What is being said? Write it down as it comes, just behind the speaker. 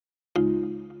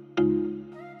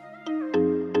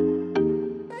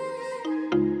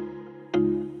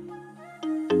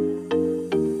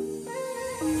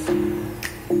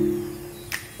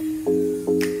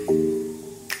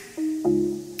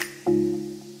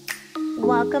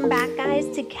Welcome back, guys,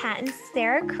 to Kat and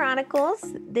Sarah Chronicles.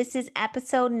 This is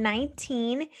episode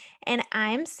 19, and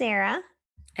I'm Sarah.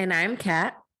 And I'm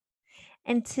Kat.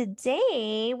 And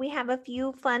today we have a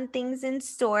few fun things in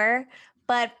store.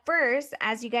 But first,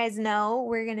 as you guys know,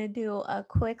 we're going to do a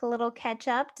quick little catch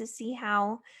up to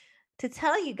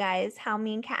tell you guys how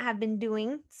me and Kat have been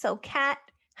doing. So, Kat,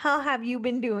 how have you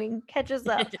been doing? Catch us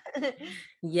up.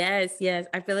 Yes.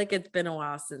 I feel like it's been a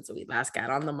while since we last got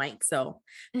on the mic, so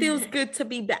feels good to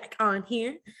be back on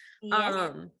here.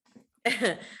 Yes.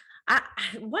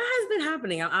 What has been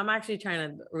happening? I'm actually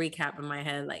trying to recap in my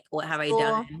head, like what have I School,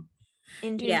 done?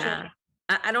 internship. Yeah.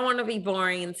 I don't want to be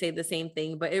boring and say the same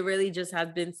thing, but it really just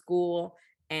has been school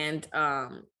and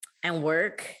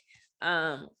work.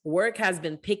 Work has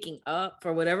been picking up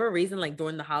for whatever reason, like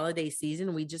during the holiday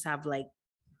season, we just have like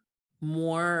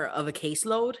more of a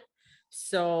caseload.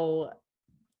 So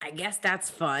I guess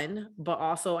that's fun, but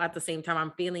also at the same time,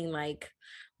 I'm feeling like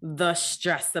the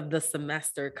stress of the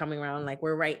semester coming around. Like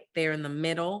we're right there in the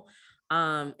middle.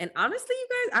 And honestly, you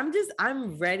guys,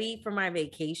 I'm ready for my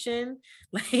vacation.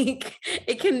 Like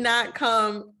it cannot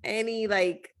come any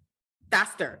like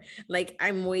faster. Like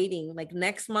I'm waiting. Like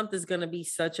next month is gonna be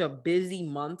such a busy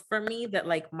month for me that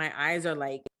like my eyes are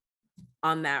like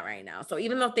on that right now. So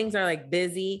even though things are like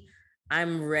busy,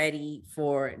 I'm ready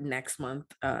for next month,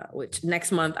 which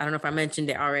next month, I don't know if I mentioned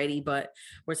it already, but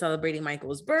we're celebrating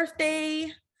Michael's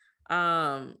birthday.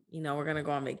 We're gonna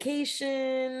go on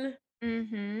vacation,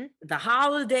 the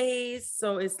holidays.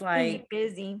 So it's like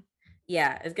busy.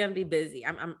 yeah, it's gonna be busy.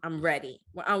 I'm ready.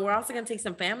 We're also gonna take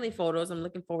some family photos. I'm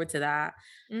looking forward to that.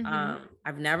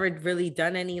 I've never really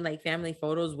done any like family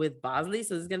photos with Bosley,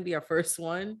 so this is gonna be our first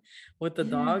one with the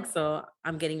dog. So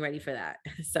I'm getting ready for that.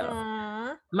 So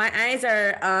Aww. my eyes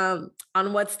are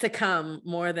on what's to come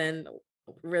more than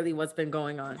really what's been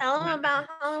going on. Tell them about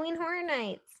Halloween Horror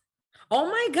Nights. Oh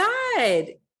my God.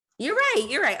 You're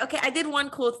right. Okay, I did one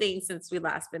cool thing since we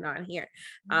last been on here.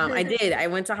 I did. I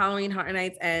went to Halloween Horror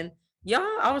Nights and y'all,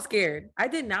 I was scared. I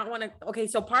did not want to. Okay,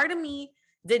 so part of me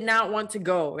did not want to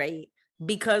go, right?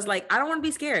 Because like I don't want to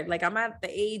be scared. Like I'm at the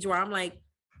age where I'm like,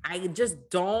 I just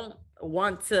don't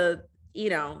want to,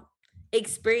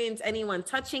 experience anyone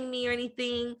touching me or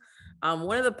anything.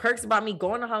 One of the perks about me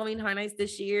going to Halloween Horror Nights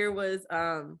this year was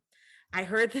I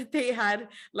heard that they had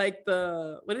like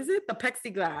what is it? The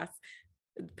plexiglass.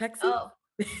 Plexi? Oh,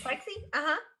 plexi?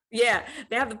 Uh-huh. Yeah,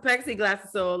 they have the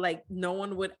plexiglass, so like no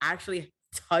one would actually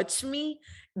touch me.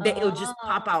 It would just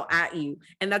pop out at you.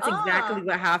 And that's exactly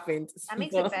what happened. That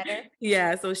makes it better.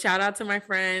 Yeah. So shout out to my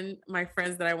friends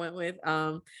that I went with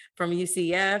from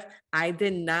UCF. I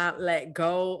did not let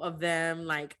go of them.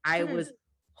 Like I was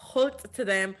hooked to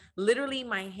them. Literally,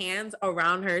 my hands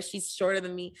around her. She's shorter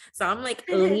than me. So I'm like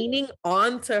leaning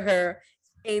onto her.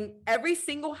 In every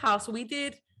single house we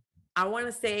did, I want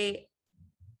to say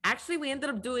actually, we ended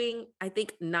up doing, I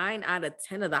think, 9 out of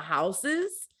 10 of the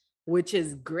houses, which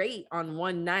is great on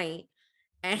one night.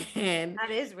 And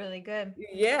that is really good.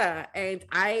 Yeah. And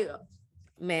I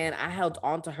held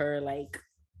on to her like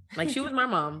she was my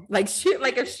mom. Like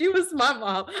if she was my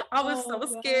mom, I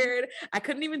was scared. I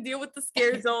couldn't even deal with the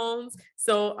scare zones.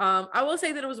 So I will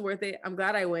say that it was worth it. I'm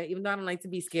glad I went, even though I don't like to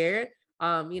be scared.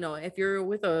 If you're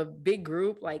with a big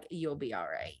group, like you'll be all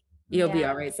right. You'll be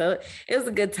all right. So it was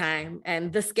a good time.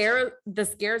 And the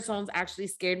scare zones actually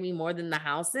scared me more than the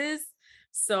houses.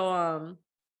 So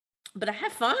but I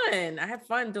had fun. I had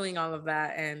fun doing all of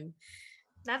that. And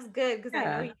that's good because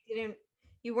I know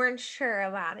you weren't sure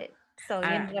about it. So you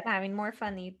ended up having more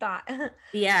fun than you thought.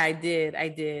 Yeah, I did.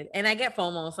 And I get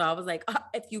FOMO. So I was like,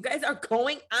 if you guys are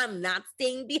going, I'm not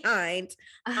staying behind.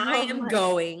 I am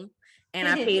going. And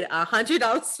I paid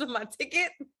 $100 for my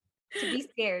ticket.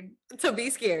 To be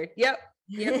scared. Yep.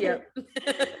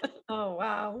 Oh,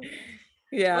 wow.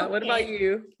 Yeah. Okay. What about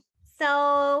you?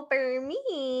 So for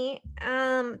me,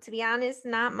 to be honest,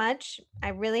 not much. I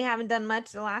really haven't done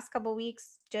much the last couple of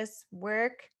weeks, just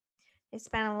work. I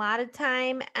spent a lot of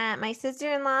time at my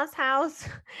sister-in-law's house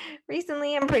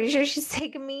recently. I'm pretty sure she's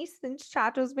taken me since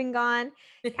Chacho's been gone.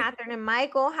 Catherine and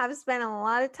Michael have spent a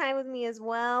lot of time with me as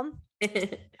well.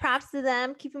 Props to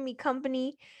them, keeping me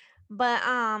company. But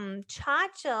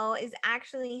Chacho is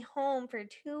actually home for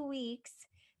 2 weeks.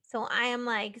 So I am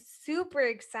like super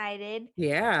excited.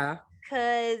 Yeah.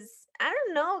 Because I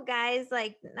don't know, guys,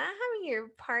 like not having your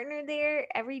partner there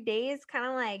every day is kind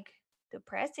of like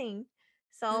depressing.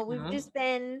 So we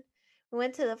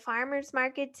went to the farmer's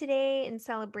market today in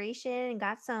celebration and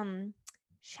got some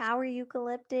Shower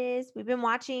Eucalyptus. We've been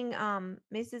watching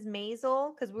Mrs.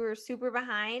 Maisel because we were super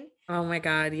behind. Oh my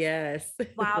God, yes.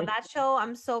 Wow, that show,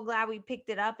 I'm so glad we picked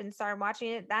it up and started watching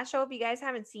it. That show, if you guys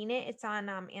haven't seen it, it's on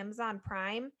Amazon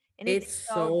Prime and it's It's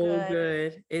so so good.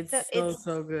 good. So It's so, it's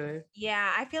so good.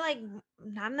 yeah, I feel like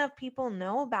not enough people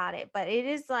know about it, but it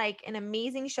is like an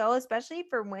amazing show, especially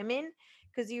for women,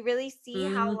 because you really see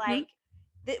how Hmm. like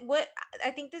what I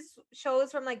think this show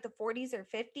is from like the 40s or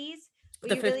 50s, but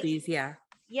The you really 50s, yeah.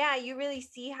 yeah, you really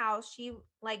see how she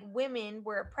like women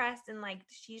were oppressed and like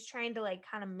she's trying to like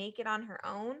kind of make it on her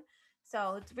own.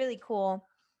 So it's really cool.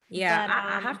 Yeah, But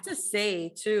I have to say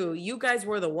too, you guys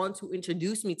were the ones who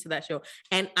introduced me to that show,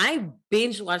 and I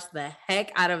binge watched the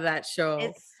heck out of that show.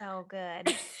 it's so I good. can't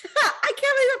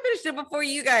believe I finished it before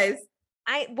you guys.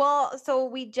 So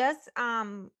we just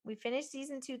we finished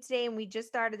season 2 today and we just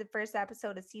started the first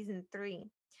episode of season 3.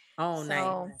 Oh, nice.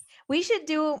 So we should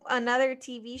do another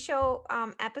TV show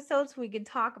episode so we can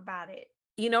talk about it.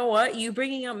 You know what? You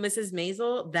bringing up Mrs.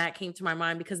 Maisel, that came to my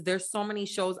mind because there's so many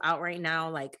shows out right now,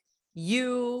 like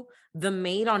You, The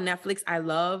Maid on Netflix. I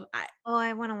love. Oh,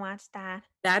 I want to watch that.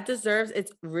 That deserves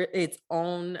its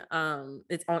own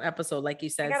episode, like you I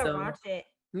said. gotta So watch it.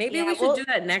 maybe Yeah, we should well, do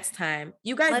that next time.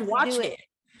 You guys let's watch do it. it.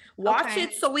 Watch Okay.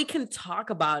 it so we can talk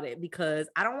about it because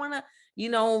I don't want to,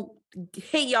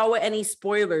 hit y'all with any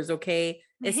spoilers, okay?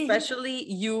 Especially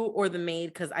You or The Maid,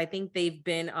 because I think they've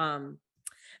been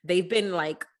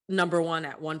like number one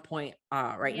at one point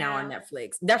right now on Yeah.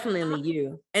 Netflix. Definitely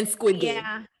You and Squid Game.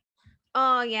 Yeah.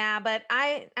 Oh yeah, but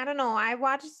I don't know. I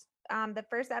watched the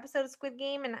first episode of Squid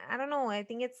Game and I don't know. I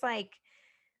think it's like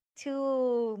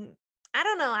too I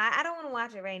don't know. I don't want to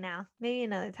watch it right now. Maybe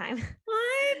another time.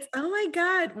 What? Oh my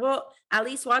God. Well, at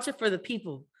least watch it for the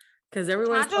people because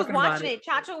everyone's Chacho's talking about watching it. it.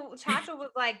 Chacho was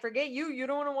like, "Forget you. You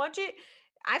don't want to watch it."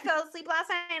 I fell asleep last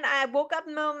night and I woke up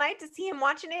in the middle of the night to see him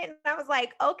watching it and I was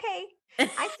like, "Okay, I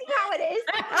see how it is."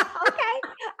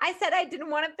 Okay. I said I didn't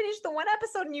want to finish the one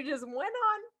episode and you just went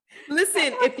on.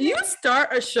 Listen, if you start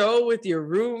a show with your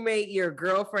roommate, your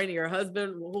girlfriend, your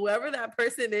husband, whoever that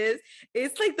person is,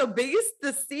 it's like the biggest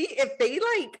deceit if they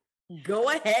like go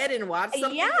ahead and watch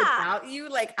something Yeah. without you.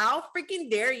 Like, how freaking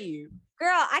dare you? Girl,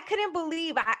 I couldn't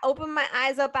believe I opened my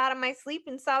eyes up out of my sleep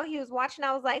and saw he was watching.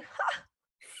 I was like, huh,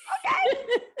 okay.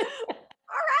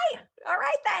 All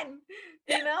right then.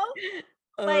 You know?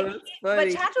 Like Oh, that's but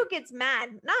funny. Chacho gets mad.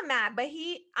 Not mad, but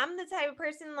I'm the type of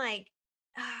person like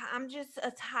I'm just a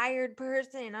tired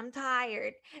person. I'm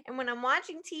tired. And when I'm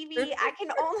watching TV, I can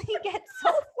only get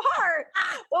so far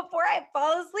before I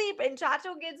fall asleep. And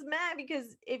Chacho gets mad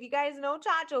because if you guys know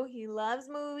Chacho, he loves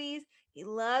movies, he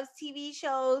loves TV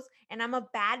shows, and I'm a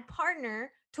bad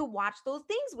partner to watch those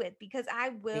things with because I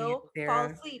Damn, will fall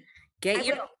Sarah. asleep. Get I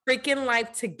your will. freaking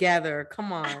life together.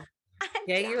 Come on. I'm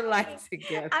Get your trying. life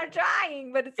together. I'm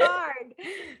trying, but it's hard.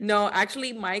 No,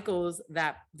 actually, Michael's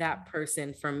that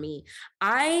person for me.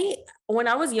 When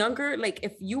I was younger, like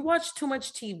if you watch too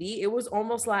much TV, it was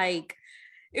almost like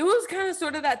it was kind of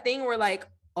sort of that thing where like,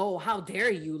 oh, how dare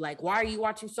you? Like, why are you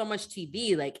watching so much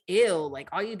TV? Like, ill. Like,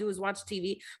 all you do is watch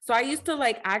TV. So I used to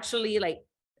like actually like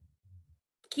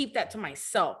keep that to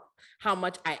myself how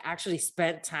much I actually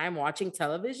spent time watching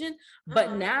television.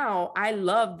 But now I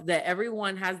love that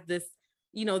everyone has this,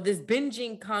 this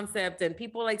binging concept and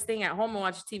people like staying at home and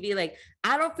watch TV. Like,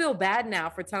 I don't feel bad now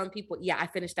for telling people, yeah, I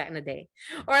finished that in a day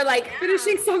or like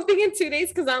finishing something in 2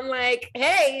 days. Cause I'm like,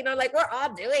 hey, like we're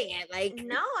all doing it. Like,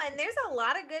 no, and there's a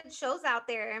lot of good shows out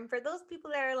there. And for those people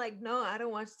that are like, no, I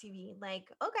don't watch TV,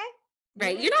 like, okay.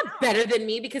 Right. You're not better than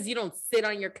me because you don't sit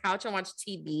on your couch and watch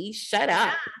TV. Shut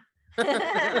up.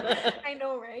 I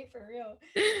know, right? For real.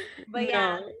 But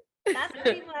yeah, that's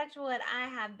pretty much what I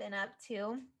have been up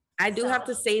to. I do have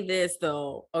to say this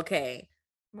though. Okay.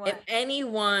 What? If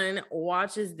anyone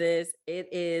watches this, it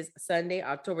is Sunday,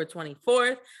 October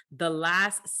 24th, the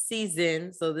last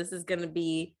season. So this is going to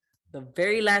be the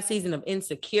very last season of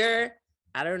Insecure.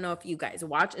 I don't know if you guys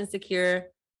watch Insecure.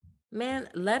 Man,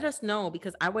 let us know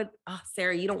because I would. Oh,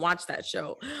 Sarah, you don't watch that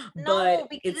show. No,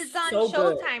 because it's on so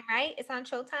Showtime, good. right? It's on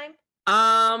Showtime.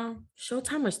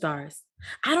 Showtime or Stars?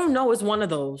 I don't know. It's one of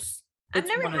those. I've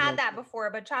never had that before,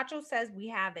 but Chacho says we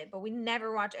have it, but we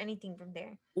never watch anything from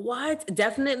there. What?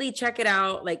 Definitely check it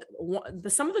out. Like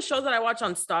some of the shows that I watch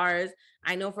on Stars,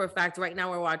 I know for a fact right now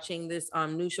we're watching this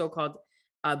new show called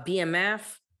BMF.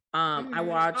 I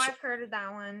watch. Oh, I've heard of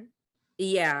that one.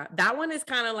 Yeah, that one is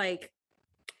kind of like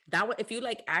that one. If you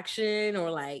like action or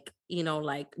like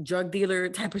like drug dealer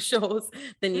type of shows,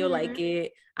 then you'll like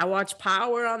it. I watch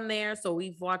Power on there, so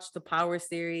we've watched the Power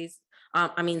series.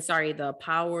 The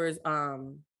Powers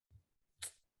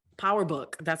Power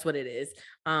Book. That's what it is.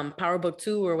 Power Book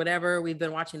 2 or whatever. We've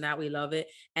been watching that. We love it.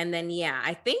 And then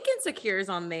I think Insecure is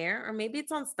on there, or maybe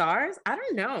it's on Stars. I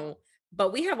don't know.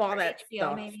 But we have all Or that HBO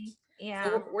stuff. maybe. So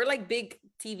Yeah. we're like big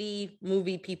TV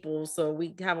movie people, so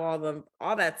we have all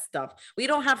that stuff. We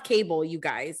don't have cable, you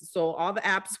guys. So all the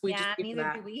apps we just pay for Neither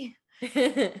that. do we.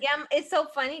 Yeah, it's so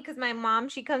funny because my mom,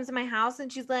 she comes to my house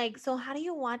and she's like, "So how do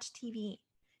you watch TV?"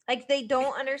 Like they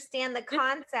don't understand the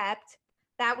concept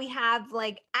that we have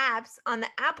like apps on the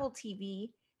Apple TV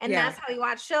and Yeah. that's how we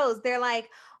watch shows. They're like,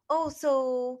 "Oh,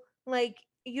 so like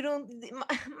you don't."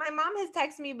 My mom has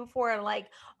texted me before like,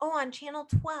 "Oh, on channel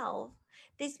 12,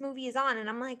 this movie is on," and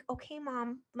I'm like, "Okay,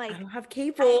 mom, I like don't have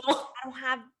cable. I don't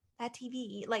have that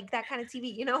TV, like that kind of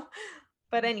TV, you know."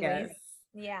 But anyways, Yes.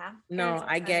 yeah, parents No, are I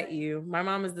funny. get you. My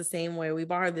mom is the same way. We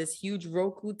bought her this huge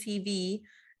Roku TV,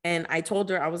 and I told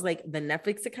her, I was like, the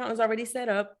Netflix account is already set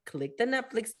up. Click the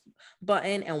Netflix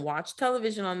button and watch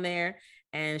television on there.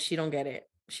 And she don't get it.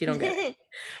 She don't get it.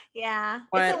 Yeah, it's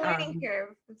a But learning curve,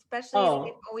 especially if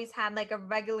they've oh, always had like a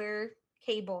regular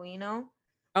cable, you know?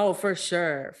 oh, for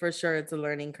sure. For sure. It's a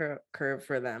learning curve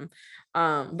for them.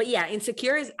 But yeah,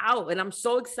 Insecure is out and I'm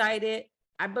so excited.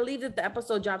 I believe that the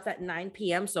episode drops at 9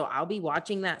 p.m. So I'll be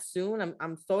watching that soon.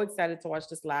 I'm so excited to watch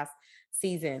this last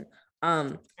season.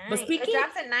 But Nice. It speaking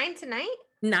drops at 9 tonight?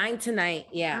 9 tonight,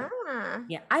 yeah. Ah,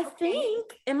 Yeah. I okay. think,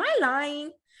 am I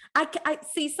lying? I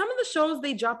see some of the shows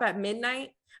they drop at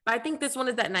midnight, but I think this one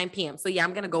is at 9 p.m. So yeah,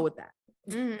 I'm gonna go with that.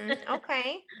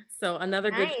 Okay. So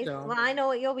another good Nice. show. Well, I know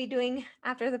what you'll be doing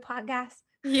after the podcast.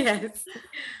 Yes.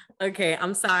 Okay.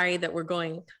 I'm sorry that we're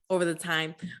going over the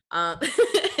time.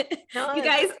 No, You it's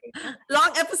guys, okay.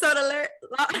 long episode alert.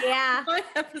 Yeah. Long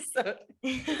episode.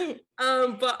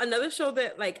 But another show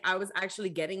that like I was actually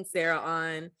getting Sarah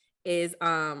on is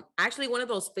actually one of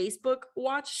those Facebook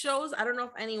watch shows. I don't know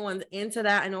if anyone's into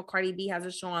that. I know Cardi B has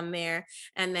a show on there,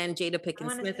 and then Jada I Pinkett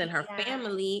want to Smith and see, her yeah.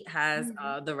 family has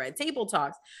Mhm. the Red Table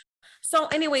Talks. So,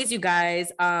 anyways, you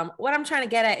guys, what I'm trying to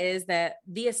get at is that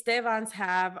the Estefans,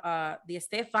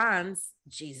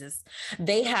 Jesus,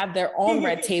 they have their own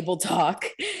Red Table Talk,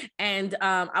 and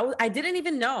I didn't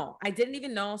even know. I didn't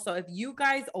even know. So, if you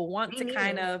guys want Me to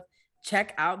kind neither. of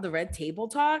check out the Red Table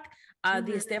Talk, the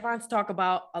Mhm. Estefans talk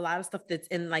about a lot of stuff that's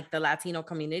in like the Latino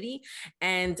community.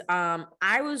 And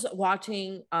I was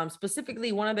watching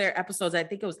specifically one of their episodes, I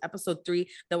think it was episode 3,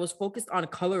 that was focused on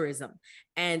colorism.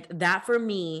 And that for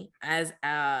me, as a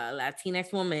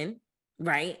Latinx woman,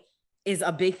 right, is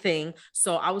a big thing.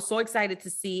 So I was so excited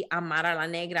to see Amara La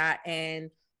Negra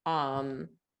and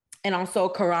also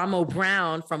Karamo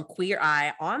Brown from Queer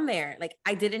Eye on there. Like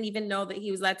I didn't even know that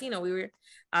he was Latino. We were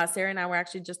Sarah and I were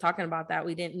actually just talking about that.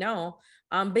 We didn't know.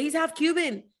 But he's half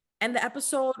Cuban. And the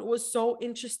episode was so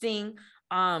interesting.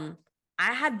 I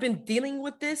had been dealing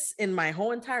with this in my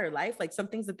whole entire life, like some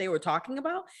things that they were talking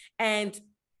about. And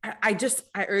I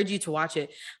urge you to watch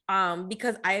it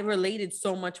because I related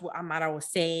so much what Amara was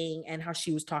saying and how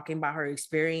she was talking about her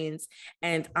experience.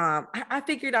 And I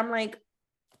figured, I'm like,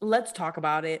 let's talk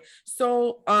about it.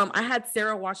 So I had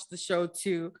Sarah watch the show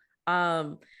too.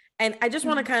 And I just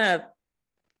want to kind of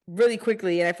really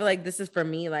quickly, and I feel like this is for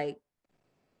me, like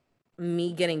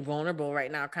me getting vulnerable right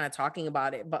now, kind of talking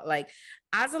about it. But like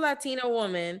as a Latina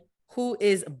woman who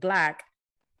is Black,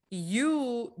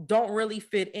 you don't really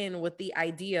fit in with the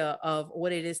idea of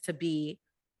what it is to be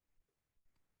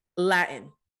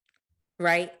Latin,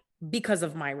 right? Because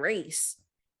of my race.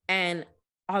 And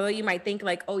although you might think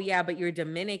like, oh yeah, but you're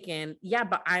Dominican. Yeah,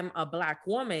 but I'm a Black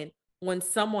woman. When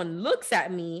someone looks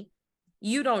at me,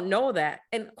 you don't know that.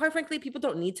 And quite frankly, people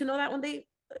don't need to know that when they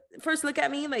first look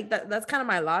at me. Like that's kind of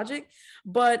my logic.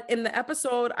 But in the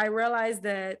episode, I realized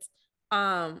that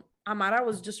Amara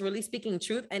was just really speaking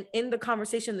truth. And in the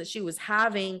conversation that she was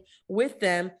having with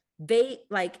them, they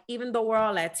like, even though we're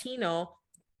all Latino,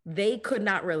 they could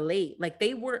not relate. Like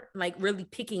they weren't like really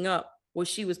picking up what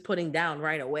she was putting down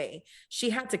right away.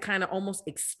 She had to kind of almost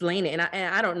explain it.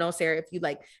 And I don't know, Sarah, if you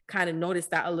like kind of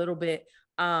noticed that a little bit.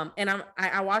 And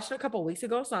I watched it a couple of weeks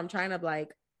ago, so I'm trying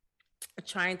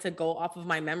to go off of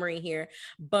my memory here.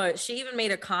 But she even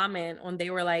made a comment when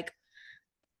they were like,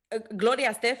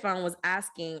 Gloria Estefan was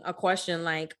asking a question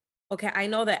like, okay, I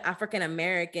know that African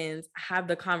Americans have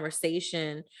the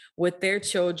conversation with their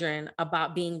children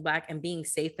about being Black and being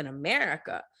safe in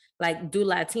America. Like, do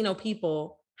Latino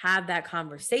people have that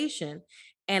conversation?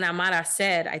 And Amara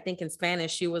said, I think in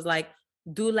Spanish, she was like,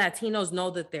 do Latinos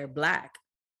know that they're Black?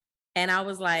 And I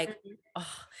was like,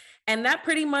 oh. And that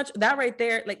pretty much, that right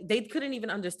there, like they couldn't even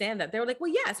understand that. They were like,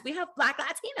 well, yes, we have Black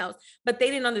Latinos, but they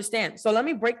didn't understand. So let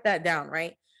me break that down,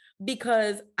 right?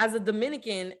 Because as a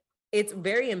Dominican, it's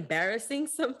very embarrassing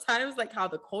sometimes, like how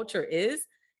the culture is.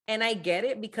 And I get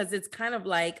it because it's kind of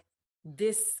like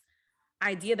this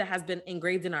idea that has been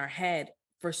engraved in our head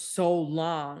for so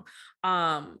long.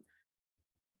 Um,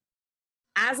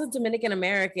 as a Dominican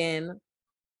American,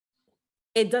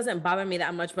 it doesn't bother me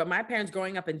that much. But my parents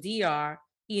growing up in DR,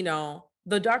 you know,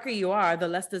 the darker you are, the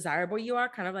less desirable you are,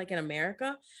 kind of like in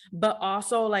America. But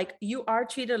also, like, you are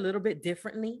treated a little bit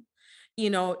differently. You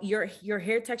know, your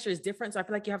hair texture is different. So I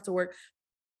feel like you have to work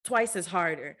twice as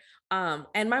harder.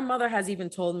 And my mother has even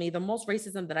told me the most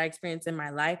racism that I experienced in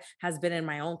my life has been in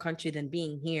my own country than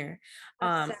being here.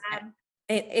 That's Um, sad.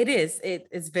 it is.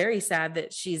 It's very sad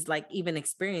that she's like even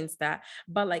experienced that.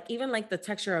 But like even like the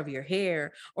texture of your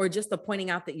hair, or just the pointing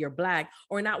out that you're black,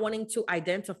 or not wanting to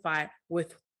identify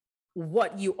with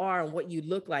what you are and what you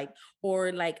look like,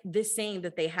 or like this saying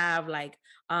that they have, like,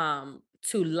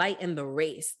 to lighten the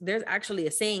race. There's actually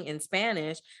a saying in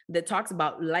Spanish that talks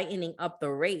about lightening up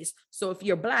the race. So if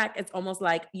you're black, it's almost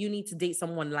like you need to date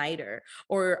someone lighter,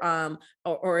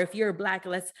 or if you're black,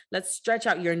 let's stretch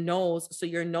out your nose so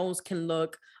your nose can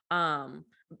look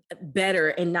better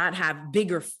and not have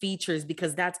bigger features,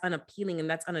 because that's unappealing and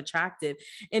that's unattractive.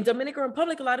 In Dominican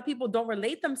Republic, a lot of people don't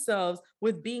relate themselves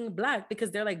with being black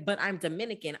because they're like, but I'm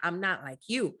Dominican, I'm not like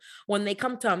you. When they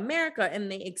come to America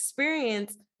and they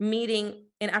experience meeting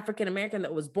an African American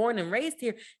that was born and raised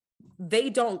here, they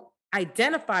don't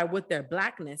identify with their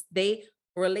blackness. They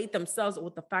relate themselves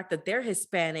with the fact that they're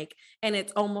Hispanic, and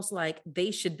it's almost like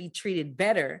they should be treated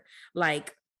better,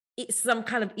 like it's some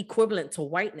kind of equivalent to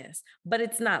whiteness, but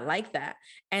it's not like that.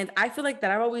 And I feel like that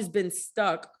I've always been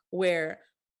stuck where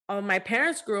my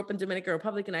parents grew up in Dominican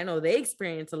Republic, and I know they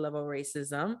experience a level of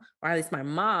racism, or at least my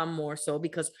mom more so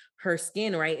because her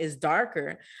skin, right, is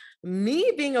darker.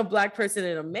 Me being a black person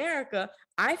in America,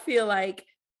 I feel like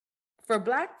for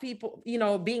black people, you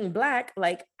know, being black,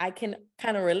 like I can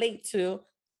kind of relate to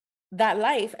that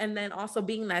life. And then also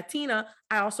being Latina,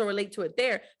 I also relate to it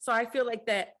there. So I feel like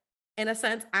that in a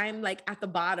sense, I'm like at the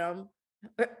bottom.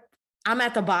 uh, I'm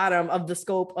at the bottom of the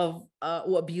scope of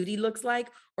what beauty looks like,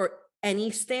 or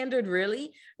any standard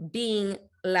really, being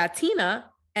Latina,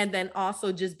 and then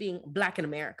also just being black in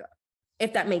America,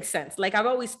 if that makes sense. Like I've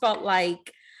always felt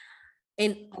like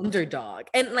an underdog.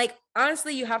 And like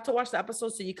honestly, you have to watch the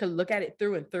episode so you can look at it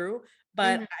through and through.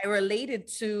 But Mhm. I related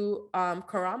to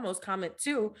Karamo's comment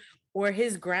too, where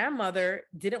his grandmother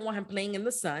didn't want him playing in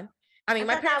the sun. I I mean,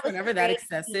 my thought that parents were was never that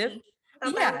excessive. crazy. I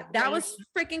thought that was Yeah, that crazy. was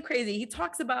freaking crazy. He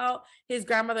talks about his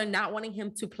grandmother not wanting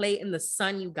him to play in the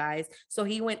sun, you guys. So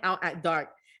he went out at dark,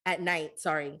 at night,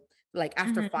 sorry, like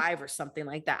after Mhm. 5 or something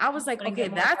like that. I was like, Like okay,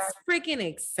 get more that's dark. freaking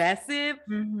excessive.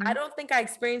 I Mhm. don't think I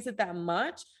experienced it that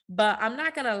much, but I'm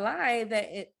not gonna lie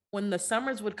that when the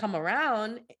summers would come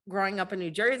around growing up in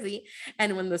New Jersey,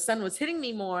 and when the sun was hitting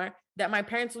me more, that my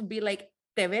parents would be like,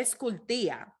 te ves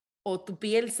cultía, o tu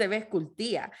piel se ve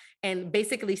cultía. And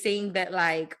basically saying that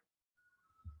like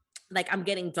I'm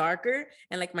getting darker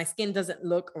and like my skin doesn't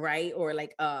look right, or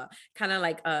like kind of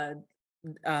like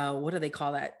what do they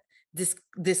call that?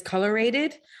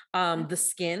 Discolorated the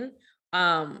skin,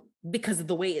 because of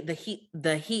the way the heat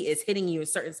is hitting you in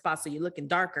certain spots, so you're looking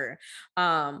darker.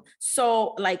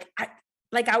 So like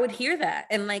I would hear that,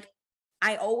 and like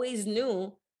I always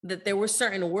knew that there were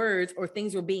certain words or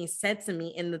things were being said to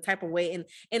me in the type of way,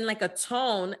 in like a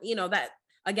tone, you know, that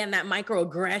again, that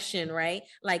microaggression, right?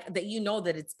 Like that, you know,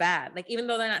 that it's bad. Like even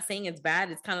though they're not saying it's bad,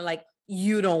 it's kind of like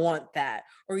you don't want that,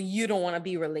 or you don't want to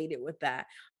be related with that.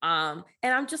 And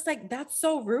I'm just like, that's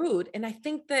so rude. And I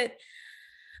think that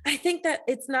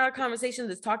it's not a conversation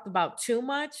that's talked about too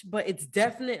much, but it's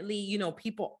definitely, you know,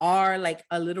 people are like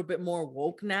a little bit more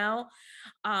woke now.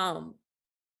 Um,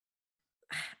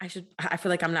 I feel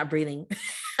like I'm not breathing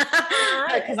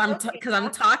because It's okay. because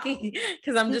I'm talking,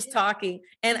 because I'm just talking.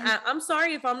 And Mhm. I'm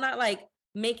sorry if I'm not like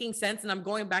making sense and I'm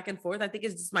going back and forth. I think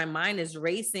it's just my mind is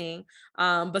racing.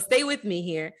 But stay with me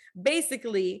here.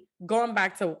 Basically, going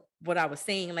back to what I was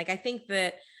saying, like I think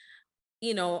that,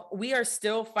 you know, we are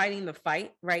still fighting the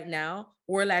fight right now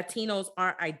where Latinos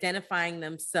aren't identifying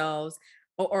themselves,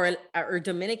 or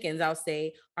Dominicans, I'll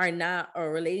say, are not,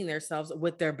 or relating themselves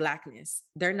with their blackness.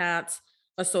 They're not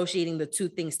associating the two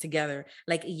things together.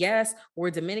 Like, yes, we're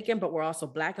Dominican, but we're also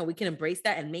black, and we can embrace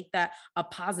that and make that a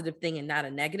positive thing and not a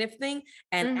negative thing.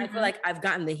 And I feel Mhm. like I've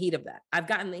gotten the heat of that. I've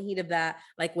gotten the heat of that,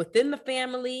 like within the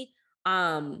family,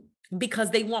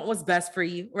 because they want what's best for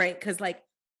you, right? Because like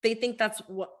they think that's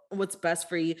what's best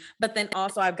for you. But then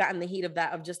also I've gotten the heat of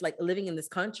that, of just like living in this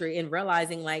country and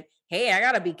realizing like, hey, I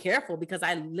gotta be careful because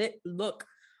I look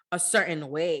a certain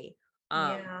way.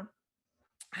 um Yeah.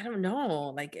 I don't know,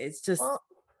 like it's just Well,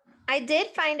 I did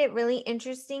find it really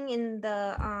interesting in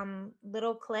the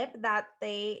little clip that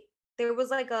there was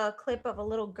like a clip of a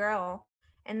little girl,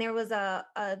 and there was a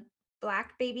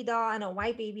black baby doll and a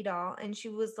white baby doll, and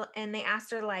and they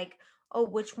asked her like, "Oh,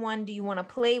 which one do you want to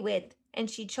play with?" And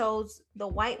she chose the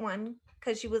white one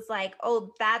because she was like,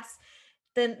 "Oh, that's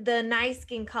the nice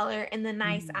skin color and the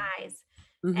nice Mhm. eyes."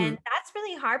 And Mhm. that's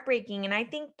really heartbreaking, and I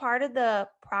think part of the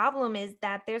problem is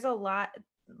that there's a lot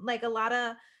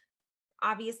of,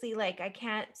 obviously, like, I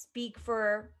can't speak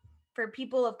for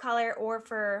people of color or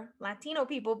for Latino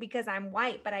people because I'm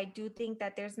white, but I do think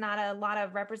that there's not a lot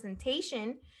of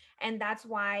representation, and that's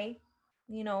why,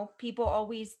 people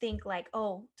always think like,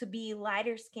 oh, to be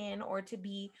lighter skin or to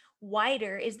be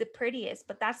whiter is the prettiest,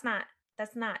 but that's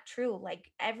not true.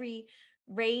 Like, every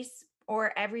race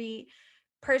or every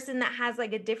person that has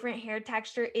like a different hair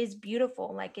texture is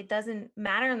beautiful. Like, it doesn't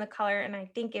matter in the color. And I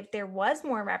think if there was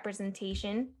more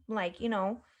representation, like,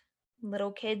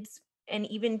 little kids and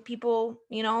even people,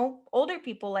 older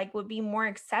people, like, would be more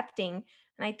accepting.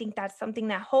 And I think that's something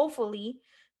that hopefully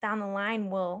down the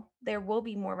line there will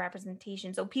be more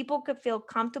representation so people could feel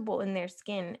comfortable in their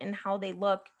skin and how they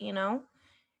look.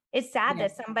 It's sad Yeah.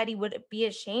 that somebody would be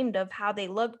ashamed of how they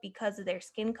look because of their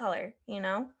skin color.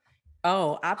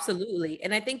 Oh, absolutely.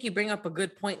 And I think you bring up a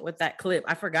good point with that clip.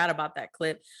 I forgot about that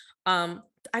clip.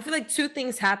 I feel like two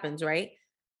things happens, right?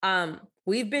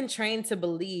 We've been trained to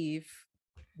believe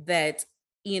that,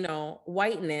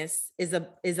 whiteness is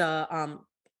a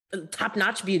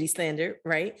top-notch beauty standard,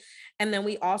 right? And then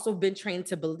we also been trained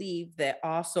to believe that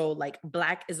also like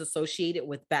black is associated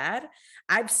with bad.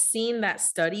 I've seen that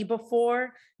study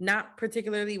before, not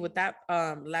particularly with that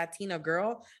Latina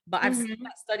girl, but I've seen Hmm.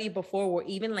 that study before where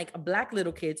even like black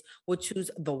little kids would choose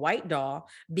the white doll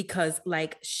because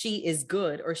like she is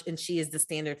good and she is the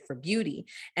standard for beauty,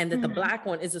 and that the Hmm. black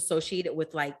one is associated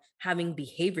with like having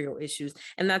behavioral issues,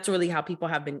 and that's really how people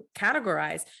have been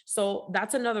categorized. So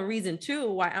that's another reason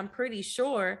too why I'm pretty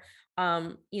sure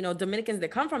Dominicans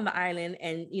that come from the island,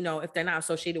 and if they're not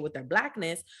associated with their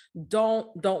blackness, don't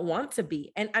want to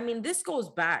be. And I mean, this goes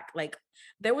back, like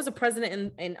there was a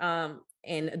president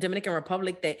in Dominican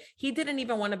Republic that he didn't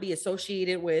even want to be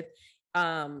associated with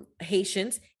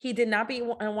Haitians. He did not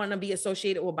want to be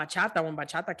associated with bachata when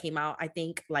bachata came out, I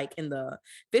think like in the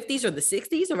 50s or the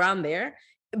 60s, around there,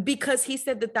 because he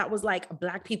said that that was like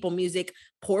black people music,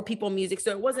 poor people music.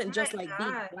 So it Oh wasn't my just like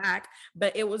being God. black,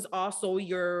 but it was also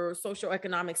your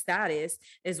socioeconomic status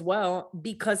as well,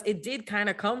 because it did kind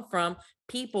of come from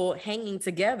people hanging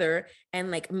together and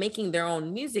like making their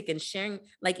own music and sharing,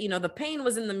 like the pain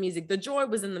was in the music, the joy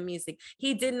was in the music.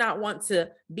 He did not want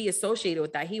to be associated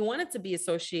with that. He wanted to be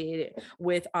associated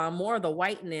with more of the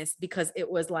whiteness because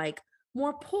it was like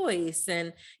more poise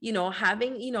and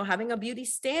having a beauty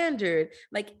standard.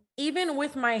 Like even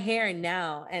with my hair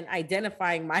now and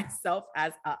identifying myself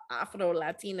as a Afro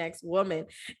Latinx woman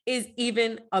is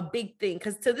even a big thing,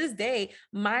 because to this day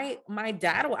my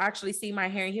dad will actually see my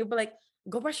hair and he'll be like,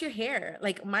 go brush your hair.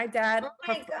 Like Oh my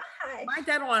my gosh.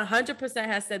 dad 100%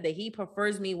 has said that he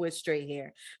prefers me with straight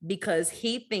hair because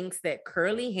he thinks that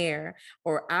curly hair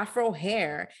or afro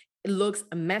hair looks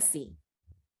messy.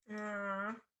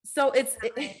 Aw, So that's it's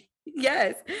not right.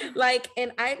 yes. Like,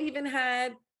 and I've even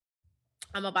had,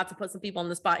 I'm about to put some people on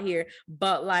the spot here,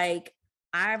 but like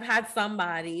I've had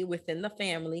somebody within the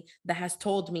family that has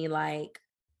told me like,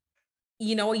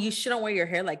 you shouldn't wear your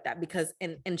hair like that because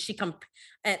and she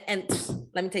and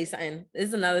let me tell you something. This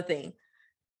is another thing.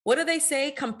 What do they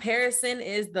say? Comparison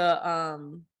is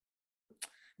the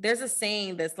there's a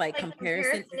saying that's like Like,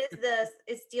 comparison comparison is the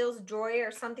it steals joy or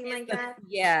something is like the that.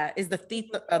 yeah, is Thief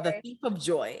of the joy. thief of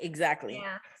joy. Exactly.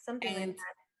 Yeah, something like And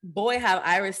that. boy, have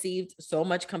I received so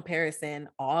much comparison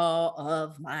all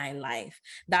of my life.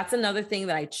 That's another thing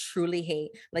that I truly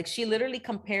hate. Like, she literally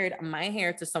compared my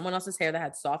hair to someone else's hair that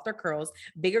had softer curls,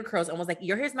 bigger curls, and was like,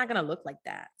 your hair's not going to look like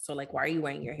that. So, like, why are you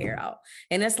wearing your hair out?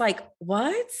 And it's like,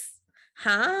 what?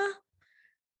 Huh?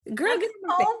 Girl, That's get on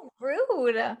my face. so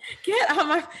rude. Oh Get on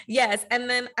my yes. And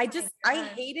then my I God.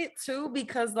 hate it too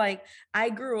because like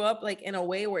I grew up like in a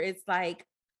way where it's like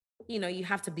you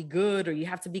have to be good or you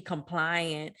have to be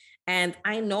compliant, and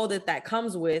I know that that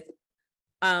comes with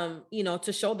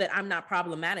to show that I'm not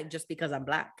problematic just because I'm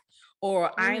black,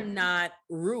 or I'm Mhm. not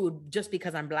rude just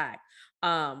because I'm black,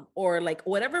 or like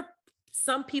whatever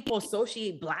some people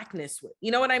associate blackness with,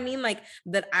 you know what I mean, like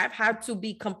that I've had to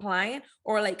be compliant,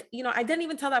 or like I didn't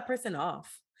even tell that person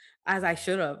off as I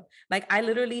should have. Like I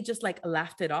literally just like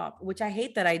laughed it off, which I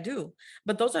hate that I do.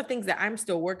 But those are things that I'm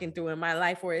still working through in my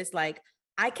life, where it's like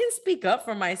I can speak up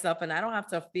for myself and I don't have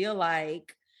to feel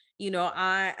like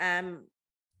I am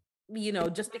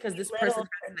just because this person Little.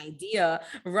 has an idea,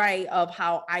 right, of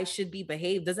how I should be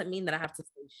behaved doesn't mean that I have to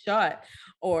stay shut,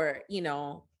 or,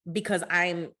 because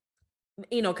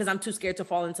because I'm too scared to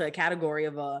fall into a category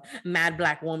of a mad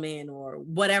black woman or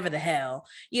whatever the hell.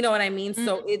 You know what I mean? Mm.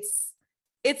 So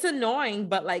it's annoying,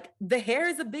 but like the hair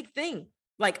is a big thing.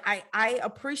 Like I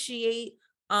appreciate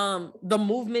the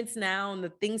movements now and the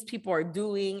things people are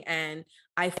doing. And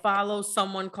I follow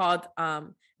someone called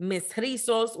Miss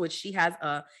Rizos, which she has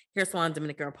a hair salon in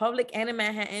Dominican Republic and in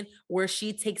Manhattan, where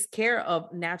she takes care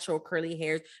of natural curly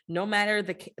hairs, no matter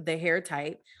the hair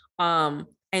type.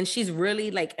 And she's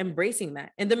really like embracing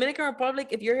that. In Dominican Republic,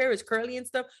 if your hair is curly and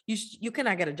stuff, you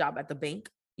cannot get a job at the bank.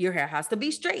 Your hair has to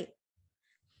be straight.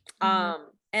 Mhm.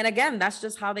 And again, that's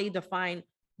just how they define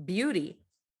beauty.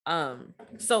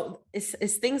 So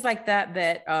it's things like that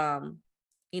that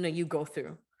you go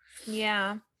through.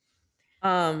 Yeah.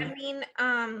 I Um, mean,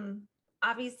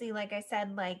 obviously, like I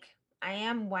said, like I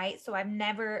am white, so I've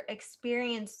never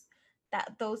experienced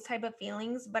those type of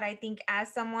feelings. But I think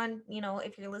as someone,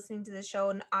 if you're listening to the show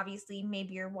and obviously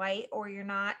maybe you're white or you're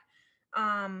not,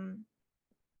 um,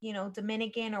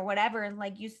 Dominican or whatever,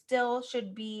 like you still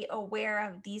should be aware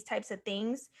of these types of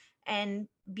things and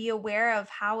be aware of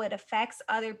how it affects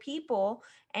other people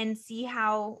and see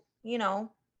how,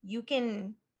 you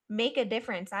can make a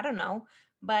difference. I don't know,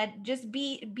 but just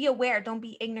be aware. Don't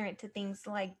be ignorant to things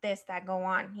like this that go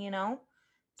on. yeah.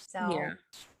 So,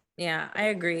 Yeah, I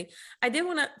agree. I did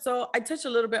want to, so I touched a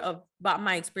little bit about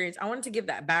my experience. I wanted to give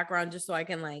that background just so I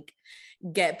can like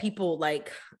get people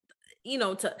like,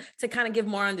 to kind of give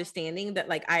more understanding that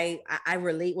like I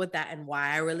relate with that and why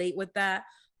I relate with that.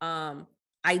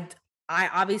 I I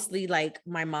obviously, like,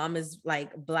 my mom is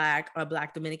like black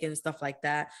Dominican and stuff like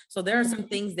that. So there are some mhm.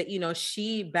 things that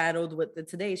she battled with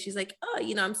today. She's like, oh,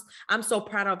 I'm so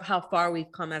proud of how far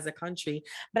we've come as a country.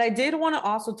 But I did want to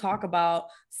also talk about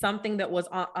something that was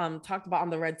talked about on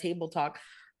the Red Table Talk.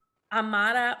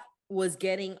 Amara was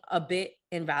getting a bit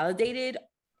invalidated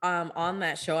on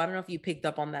that show. I don't know if you picked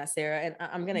up on that, Sarah, and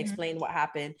I'm gonna Mhm. explain what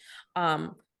happened.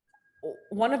 Um,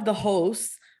 one of the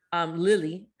hosts,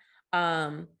 Lily,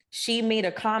 she made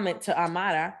a comment to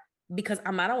Amara because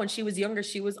Amara, when she was younger,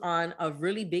 she was on a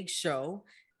really big show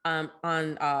on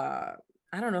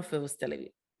I don't know if it was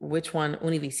television, which one,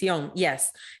 Univision.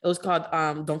 Yes, it was called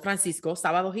Don Francisco,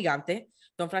 Sábado Gigante,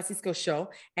 Don Francisco show,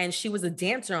 and she was a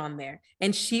dancer on there,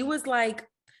 and she was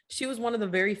one of the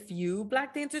very few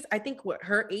black dancers. I think what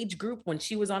her age group when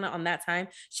she was on it on that time,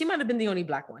 she might have been the only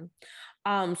black one.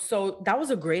 So that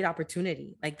was a great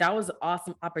opportunity. Like that was an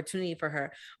awesome opportunity for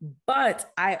her.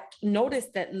 But I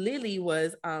noticed that Lily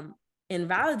was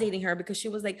invalidating her because she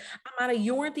was like, Amara,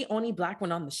 you weren't the only black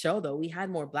one on the show though. We had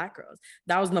more black girls.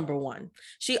 That was number one.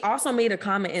 She also made a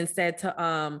comment and said to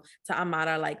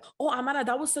Amara, like, oh, Amara,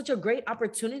 that was such a great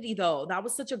opportunity though. That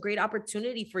was such a great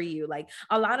opportunity for you. Like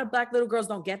a lot of black little girls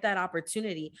don't get that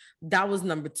opportunity. That was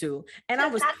number two. And I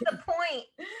Because was that's the point.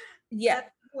 yeah, That's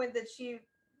the point that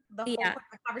the whole yeah. point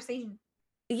of the conversation.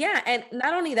 Yeah, and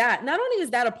not only that, not only is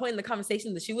that a point in the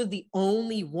conversation that she was the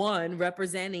only one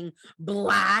representing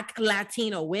Black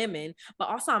Latino women, but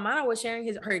also Amara was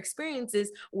sharing her experiences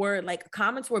where like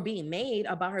comments were being made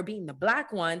about her being the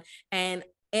Black one, and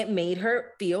it made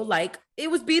her feel like it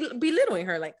was belittling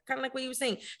her, like kind of like what you were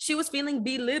saying. She was feeling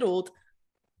belittled,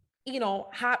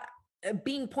 how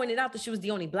being pointed out that she was the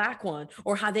only black one,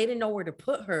 or how they didn't know where to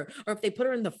put her, or if they put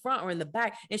her in the front or in the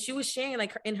back. And she was sharing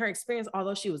like in her experience,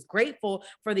 although she was grateful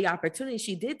for the opportunity,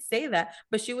 she did say that,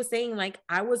 but she was saying like,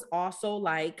 I was also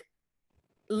like,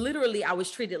 literally I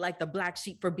was treated like the black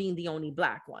sheep for being the only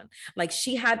black one. Like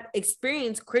she had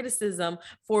experienced criticism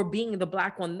for being the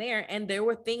black one there, and there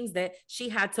were things that she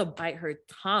had to bite her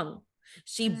tongue.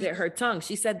 She bit her tongue.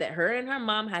 She said that her and her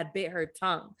mom had bit her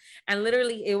tongue. And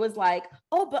literally it was like,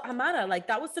 oh, but Amara, like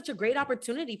that was such a great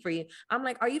opportunity for you. I'm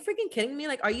like, are you freaking kidding me?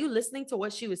 Like, are you listening to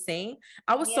what she was saying?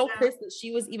 I was so Yeah. pissed that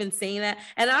she was even saying that.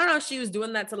 And I don't know if she was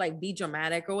doing that to like be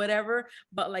dramatic or whatever,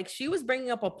 but like she was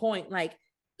bringing up a point, like,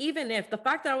 even if the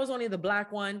fact that I was only the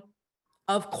black one,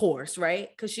 of course, right?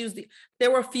 Because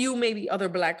there were a few maybe other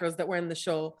black girls that were in the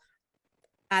show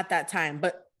at that time,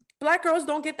 but black girls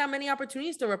don't get that many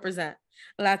opportunities to represent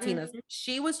Latinas. Mhm.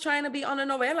 She was trying to be on a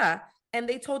novela, and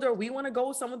they told her, we want to go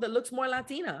with someone that looks more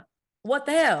Latina. What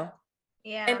the hell?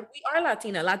 And Yeah. we are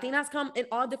Latina. Latinas come in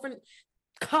all different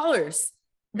colors.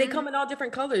 They Mhm. come in all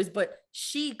different colors, but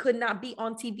she could not be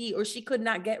on TV, or she could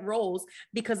not get roles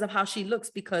because of how she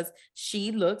looks, because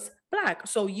she looks black.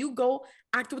 So you go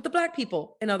act with the black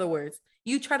people, in other words.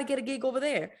 you try to get a gig over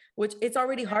there, which it's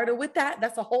already harder with that.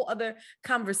 That's a whole other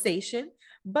conversation.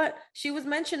 But she was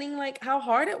mentioning like how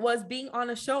hard it was being on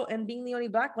a show and being the only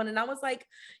Black one. And I was like,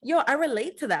 yo, I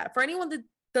relate to that. For anyone that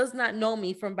does not know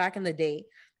me from back in the day,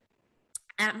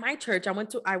 at my church, I went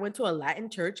to a Latin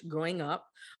church growing up.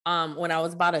 When I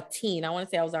was about a teen, I want to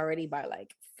say I was already by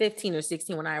like 15 or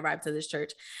 16 when I arrived to this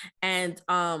church. And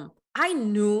I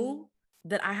knew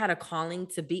that I had a calling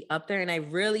to be up there and I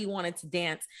really wanted to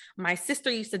dance. My sister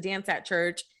used to dance at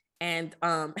church. And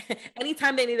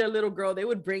anytime they needed a little girl, they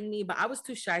would bring me, but I was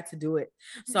too shy to do it.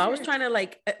 So I was trying to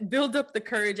like build up the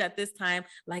courage at this time.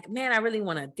 Like, man, I really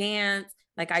want to dance.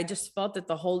 Like, I just felt that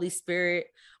the Holy Spirit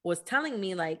was telling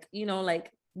me, like,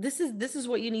 like this is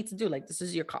what you need to do. Like, this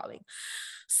is your calling.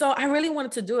 So I really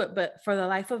wanted to do it, but for the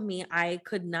life of me, I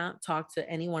could not talk to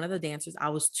any one of the dancers. I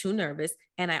was too nervous.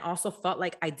 And I also felt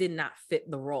like I did not fit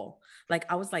the role.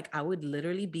 Like, I was like, I would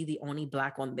literally be the only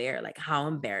Black one there. Like, how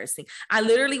embarrassing. I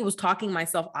literally was talking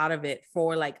myself out of it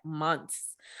for like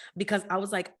months because I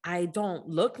was like, I don't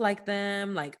look like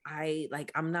them.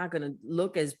 I'm not going to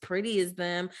look as pretty as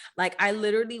them. Like, I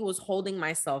literally was holding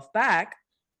myself back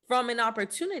from an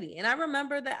opportunity. And I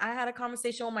remember that I had a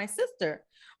conversation with my sister,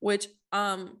 which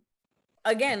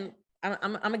again,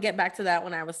 I'm gonna get back to that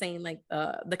when I was saying like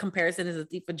the comparison is a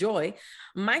thief of joy.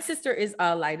 My sister is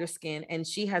a lighter skin and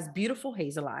she has beautiful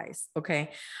hazel eyes.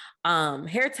 Okay.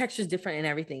 Hair texture is different and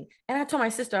everything. And I told my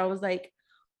sister, I was like,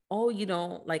 oh,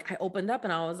 like I opened up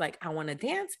and I was like, I want to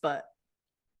dance, but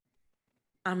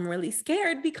I'm really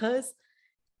scared because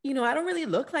I don't really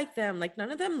look like them. Like,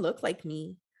 none of them look like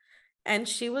me. And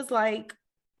she was like,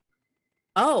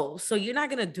 oh, so you're not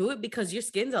going to do it because your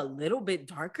skin's a little bit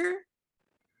darker?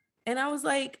 And I was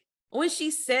like, when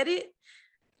she said it,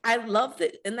 I loved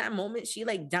it. In that moment, she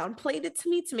like downplayed it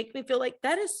to me to make me feel like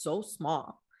that is so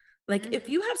small. Like, if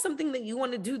you have something that you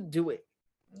want to do it.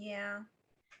 Yeah.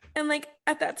 And like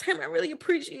at that time, I really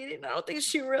appreciated it. And I don't think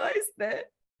she realized that.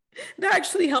 That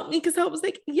actually helped me because I was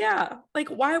like, yeah, like,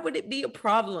 why would it be a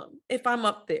problem if I'm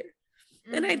up there?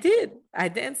 And I did. I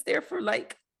danced there for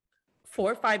like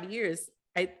 4 or 5 years.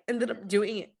 I ended up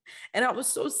doing it. And I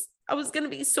was going to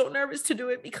be so nervous to do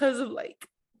it because of like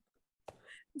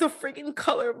the freaking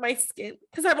color of my skin.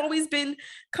 Because I've always been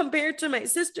compared to my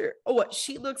sister or what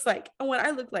she looks like and what I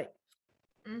look like.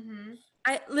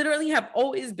 I literally have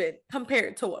always been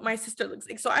compared to what my sister looks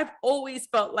like. So I've always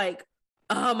felt like,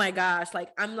 oh my gosh, like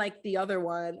I'm like the other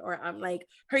one, or I'm like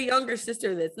her younger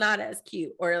sister that's not as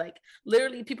cute, or like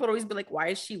literally people would always be like, why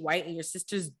is she white and your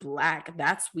sister's Black?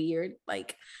 That's weird.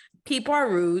 Like, people are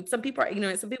rude. Some people are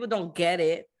ignorant. Some people don't get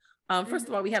it. First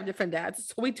of all, we have different dads,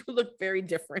 so we do look very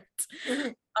different.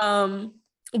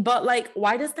 But like,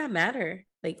 why does that matter?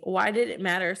 Like, why did it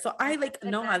matter? So I like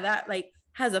know how that like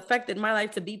has affected my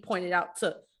life to be pointed out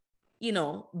to,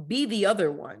 be the other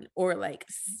one, or like,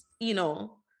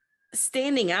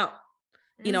 standing out.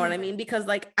 You know what I mean? Because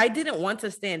like, I didn't want to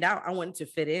stand out. I wanted to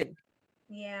fit in.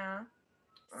 Yeah.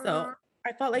 So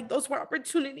I felt like those were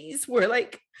opportunities where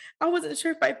like, I wasn't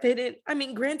sure if I fit in. I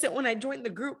mean, granted, when I joined the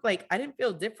group, like I didn't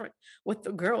feel different with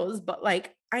the girls, but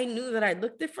like, I knew that I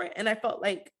looked different and I felt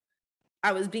like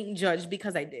I was being judged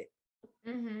because I did.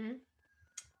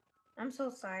 I'm so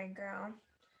sorry, girl.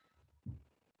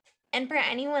 And for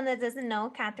anyone that doesn't know,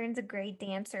 Catherine's a great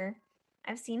dancer.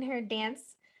 I've seen her dance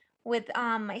with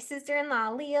my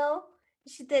sister-in-law Leo.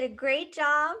 She did a great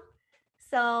job.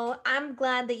 So I'm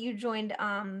glad that you joined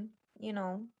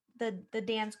the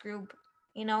dance group,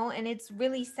 and it's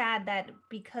really sad that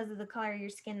because of the color of your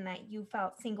skin that you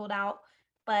felt singled out.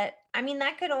 But I mean,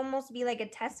 that could almost be like a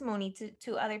testimony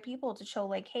to other people to show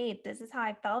like, hey, this is how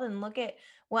I felt and look at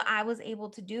what I was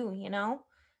able to do.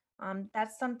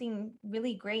 That's something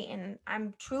really great, and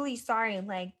I'm truly sorry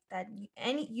like that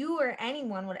you or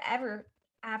anyone would ever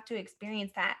have to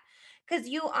experience that, because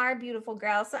you are a beautiful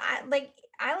girl. So I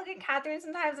look at Catherine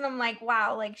sometimes and I'm like,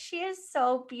 wow, like she is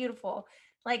so beautiful.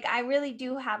 Like, I really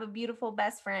do have a beautiful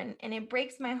best friend, and it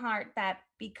breaks my heart that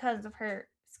because of her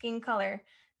skin color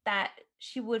that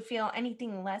she would feel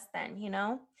anything less than.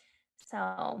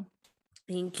 So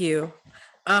Thank you. you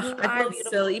I are a feel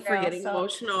beautiful silly for girl. getting So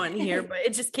emotional in here, but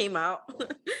it just came out.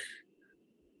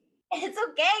 it's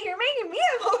okay. You're making me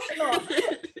emotional. I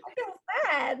feel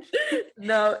sad.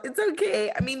 No, it's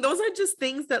okay. I mean, those are just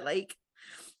things that like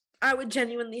I would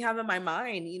genuinely have in my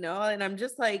mind, and I'm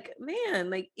just like, man,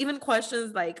 like even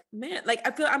questions like, man, like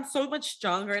I feel I'm so much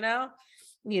stronger now,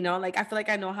 like I feel like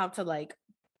I know how to like,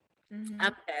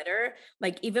 I'm better.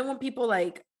 Like, even when people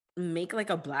like make like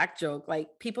a Black joke, like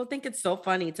people think it's so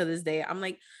funny to this day. I'm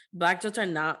like, Black jokes are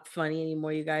not funny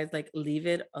anymore, you guys. Like, leave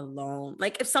it alone.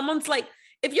 Like, if someone's like,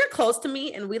 if you're close to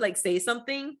me and we like say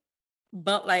something,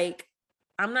 but like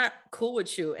I'm not cool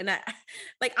with you, and I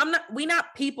like we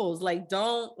not peoples, like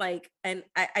don't like, and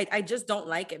I just don't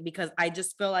like it because I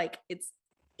just feel like it's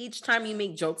each time you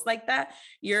make jokes like that,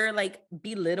 you're like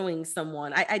belittling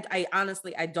someone. I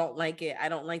honestly I don't like it. I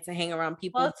don't like to hang around Well,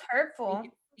 people. it's hurtful.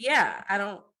 Yeah, I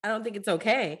don't think it's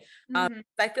okay. Mhm.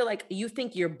 I feel like you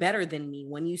think you're better than me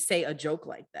when you say a joke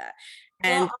like that.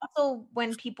 Well, And also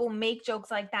when people make jokes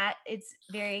like that, it's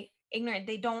very ignorant.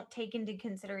 They don't take into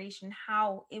consideration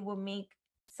how it will make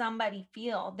somebody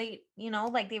feel. They,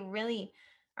 like they really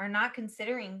are not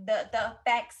considering the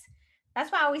effects.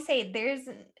 That's why I always say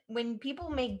when people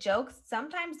make jokes,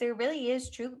 sometimes there really is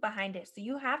truth behind it. So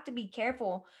you have to be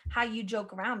careful how you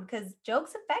joke around because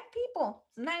jokes affect people.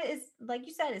 Sometimes it's like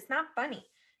you said, it's not funny.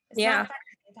 It's not yeah, funny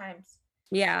sometimes.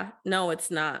 yeah, no, it's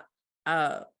not.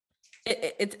 Uh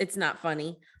it's not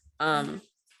funny. Mhm.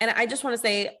 And I just want to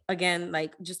say again,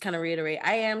 like just kind of reiterate,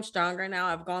 I am stronger now.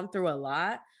 I've gone through a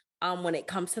lot when it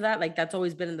comes to that. Like that's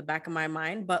always been in the back of my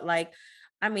mind. But like,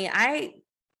 I mean, I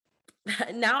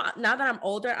now that I'm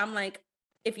older, I'm like,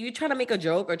 if you try to make a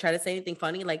joke or try to say anything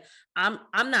funny, like I'm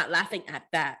not laughing at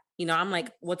that. I'm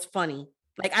like, what's funny?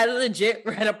 Like I legit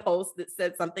read a post that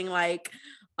said something like,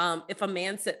 if a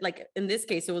man said, like in this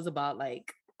case, it was about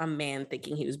like a man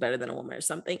thinking he was better than a woman or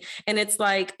something. And it's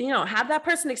like, have that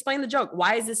person explain the joke.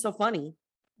 Why is this so funny?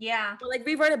 Yeah. Or like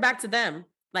revert it back to them.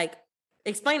 Like,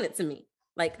 explain it to me.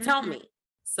 Like, tell Mhm. me.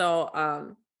 So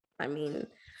I mean,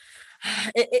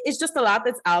 it's just a lot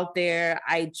that's out there.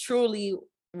 I truly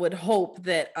would hope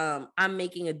that I'm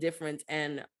making a difference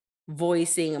and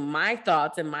voicing my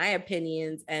thoughts and my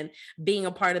opinions and being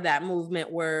a part of that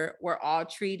movement where we're all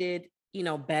treated,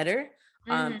 better.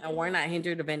 Mhm. And we're not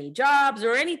hindered of any jobs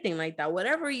or anything like that.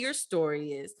 Whatever your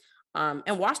story is.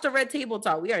 And watch the Red Table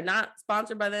Talk. We are not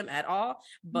sponsored by them at all.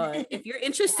 But if you're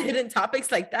interested in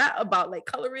topics like that about like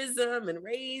colorism and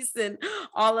race and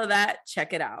all of that,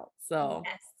 check it out. So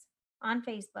Yes, on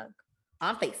Facebook.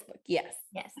 on Facebook, yes.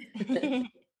 Yes.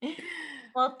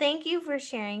 Well, thank you for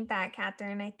sharing that,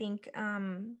 Catherine. I think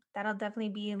that'll definitely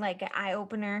be like an eye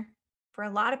opener for a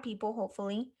lot of people,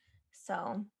 hopefully.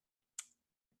 So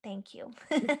thank you.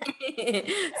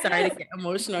 Sorry to get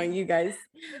emotional on you guys.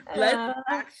 Let's Uh,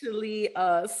 actually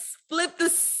flip the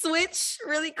switch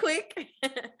really quick.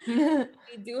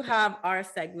 We do have our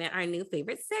segment, our new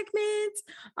favorite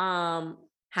segment.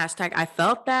 Hashtag I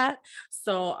felt that.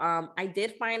 So I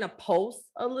did find a post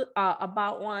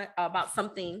about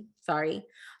something, sorry.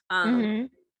 Um mhm.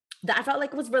 that I felt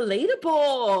like was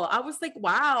relatable. I was like,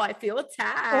 wow, I feel Oh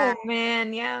attacked.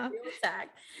 man, yeah. Feel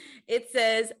attacked. It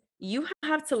says you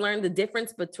have to learn the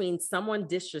difference between someone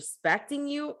disrespecting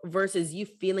you versus you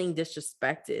feeling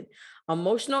disrespected.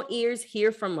 Emotional ears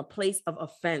hear from a place of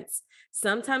offense.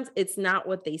 Sometimes it's not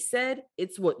what they said,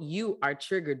 it's what you are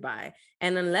triggered by.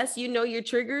 And unless you know your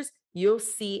triggers, you'll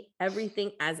see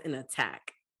everything as an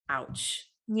attack. Ouch.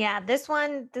 Yeah, this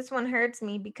one hurts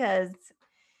me because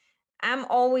I'm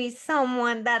always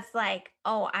someone that's like,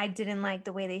 "Oh, I didn't like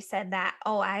the way they said that.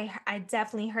 Oh, I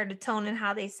definitely heard the tone and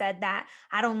how they said that.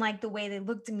 I don't like the way they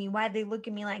looked at me. Why they look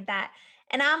at me like that?"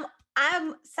 And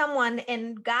I'm someone,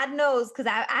 and God knows cuz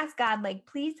I asked God like,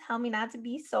 "Please help me not to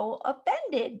be so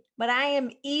offended." But I am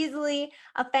easily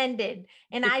offended,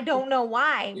 and I don't know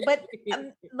why. But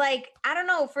like, I don't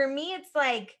know, for me it's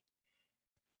like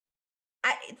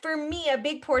for me, a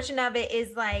big portion of it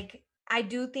is like I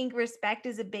do think respect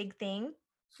is a big thing,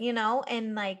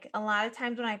 and like a lot of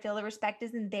times when I feel the respect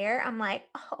isn't there, I'm like,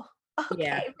 oh,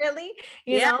 Yeah. okay, really,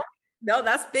 you Yeah. know? No,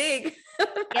 that's big.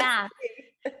 That's Yeah.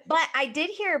 big. But I did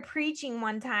hear a preaching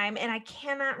one time, and I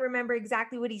cannot remember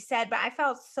exactly what he said, but I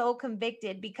felt so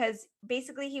convicted because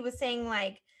basically he was saying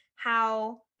like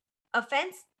how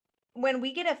offense when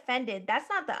we get offended, that's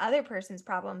not the other person's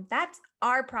problem. That's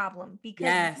our problem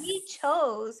because we Yes.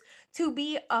 chose to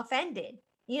be offended,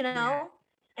 you Yeah. know?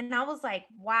 And I was like,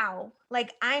 wow,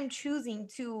 like I'm choosing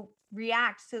to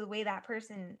react to the way that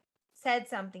person said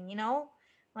something, you know?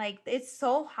 Like it's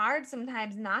so hard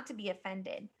sometimes not to be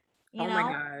offended, you Oh my know?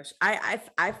 gosh.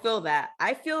 I feel that.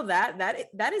 I feel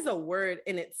that is a word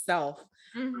in itself.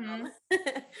 Mhm.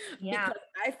 Yeah. Because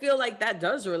I feel like that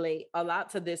does relate a lot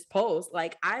to this post.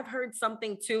 Like I've heard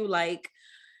something too, like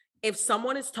if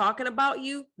someone is talking about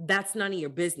you, that's none of your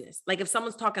business. Like if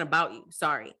someone's talking about you,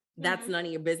 sorry, that's Mhm. none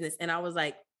of your business. And I was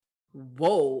like,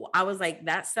 whoa. I was like,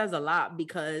 that says a lot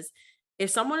because if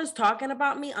someone is talking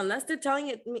about me, unless they're telling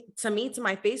it to me to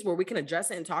my face where we can address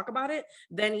it and talk about it,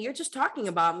 then you're just talking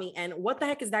about me. And what the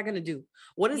heck is that going to do?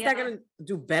 What is Yeah. that going to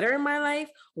do better in my life?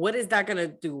 What is that going to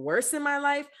do worse in my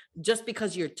life just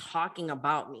because you're talking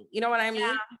about me? You know what I Yeah.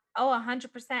 mean? Oh,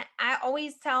 100%. I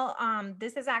always tell,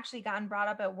 this has actually gotten brought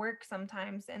up at work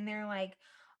sometimes, and they're like,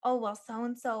 "Oh, well, so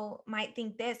and so might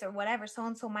think this or whatever, so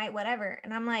and so might whatever."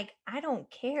 And I'm like, "I don't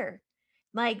care.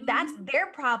 Like, that's Mhm. their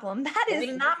problem. That is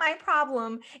Right. not my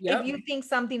problem if Yep. you think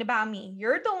something about me.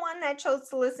 You're the one that chose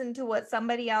to listen to what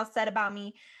somebody else said about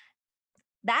me.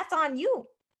 That's on you.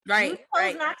 You Right. chose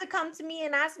Right. not to come to me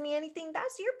and ask me anything.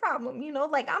 That's your problem,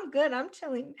 like I'm good. I'm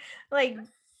chilling." Like,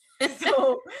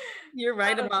 so You're I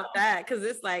right don't about know. that because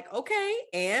it's like, okay,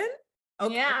 and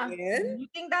okay, Yeah. and You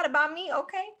think that about me?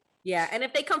 Okay. yeah, and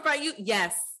if they confront you,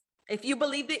 yes. If you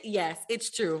believed it, yes, it's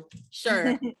true.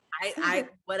 Sure. I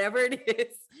whatever it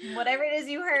is, Whatever it is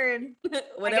you heard, I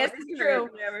whatever guess it is it's you heard,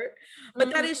 true. whatever.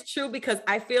 But that Mhm. is true because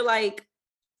I feel like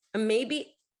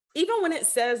maybe even when it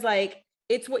says like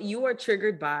it's what you are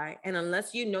triggered by, and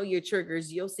unless you know your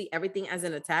triggers, you'll see everything as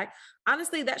an attack.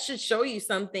 Honestly, that should show you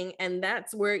something, and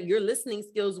that's where your listening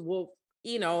skills will,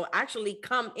 actually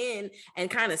come in and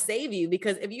kind of save you.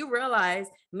 Because if you realize,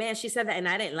 man, she said that and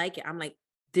I didn't like it, I'm like,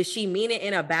 did she mean it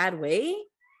in a bad way?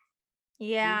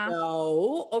 Yeah.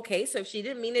 No. Okay. So if she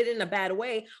didn't mean it in a bad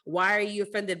way, why are you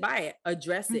offended by it?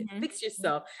 Address it, Mhm. fix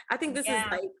yourself. I think this is Yeah.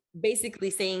 like basically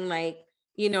saying, like,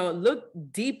 look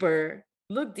deeper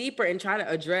and try to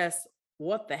address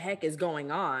what the heck is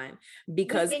going on.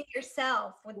 Because, Within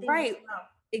yourself, within right, yourself.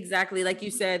 exactly like you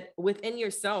Mhm. said, within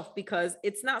yourself, because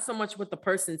it's not so much what the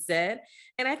person said.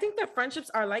 And I think that friendships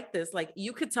are like this. Like,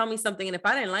 you could tell me something, and if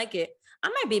I didn't like it, I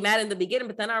might be mad in the beginning,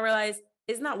 but then I realize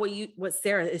it's not what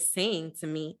Sarah is saying to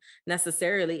me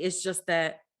necessarily. It's just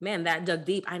that, man, that dug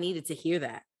deep. I needed to hear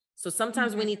that. So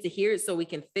sometimes we Mhm. need to hear it so we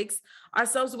can fix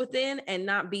ourselves within and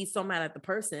not be so mad at the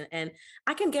person. And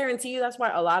I can guarantee you that's why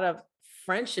a lot of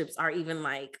friendships are even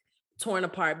like torn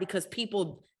apart, because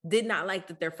people did not like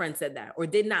that their friend said that, or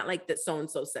did not like that so and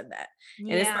so said that.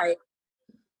 And it's Yeah. like,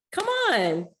 come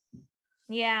on.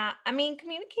 Yeah. I mean,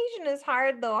 communication is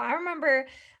hard though. I remember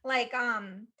like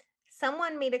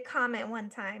someone made a comment one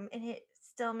time and it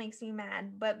still makes me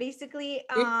mad. But basically,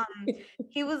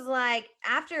 he was like,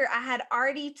 after I had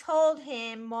already told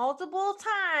him multiple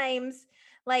times,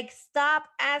 like, stop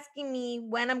asking me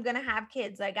when I'm gonna have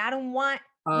kids. Like, we don't want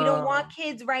Oh,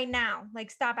 kids right now.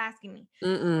 Like, stop asking me. So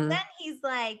then mm-mm. he's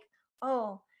like,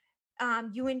 "Oh,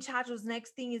 you and Chacho's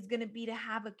next thing is gonna be to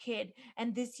have a kid.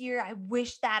 And this year I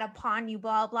wish that upon you,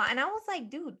 blah blah." And I was like,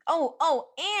 dude, oh,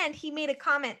 and he made a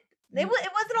comment. It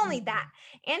wasn't only that.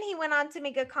 And he went on to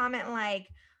make a comment like,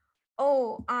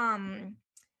 "Oh,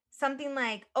 something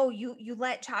like, oh, you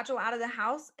let Chacho out of the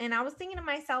house." And I was thinking to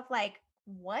myself, like,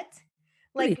 what?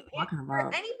 What are you Like, talking for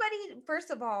about? anybody,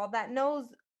 first of all, that knows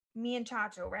me and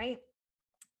Chacho, right?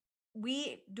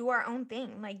 We do our own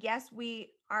thing. Like, yes,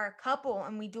 we are a couple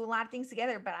and we do a lot of things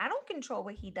together, but I don't control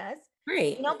what he does.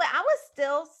 Right. But I was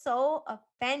still so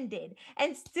offended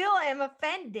and still am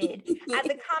offended at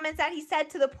the comments that he said,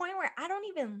 to the point where I don't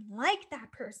even like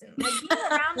that person. Like, being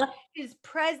around his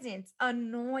presence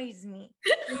annoys me,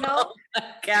 you know? Oh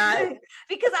my God.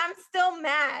 Because I'm still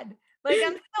mad. Like,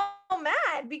 I'm still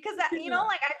mad because Yeah.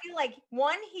 like, I feel like,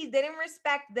 one, he didn't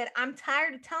respect that I'm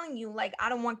tired of telling you, like, I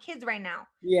don't want kids right now.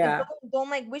 And Yeah. don't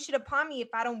like wish it upon me if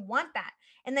I don't want that.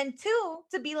 And then two,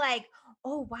 to be like,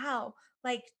 "Oh wow,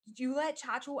 like, you let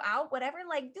Chacho out, whatever."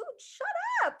 Like, dude, shut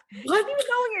up. You don't What? even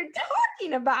know what you're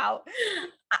talking about.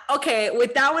 Okay,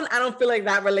 with that one, I don't feel like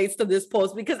that relates to this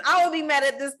post, because I will be mad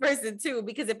at this person too.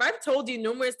 Because if I've told you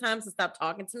numerous times to stop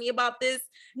talking to me about this,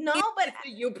 No, but it's a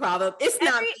you problem. It's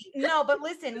not me. no, but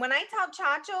listen, when I tell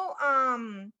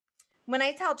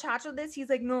Chacho this, he's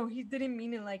like, "No, he didn't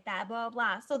mean it like that, blah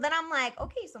blah." So then I'm like,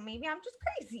 okay, so maybe I'm just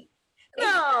crazy. Maybe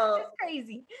I'm No, just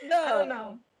crazy. I don't no.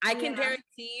 know. I can Yeah.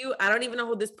 guarantee you, I don't even know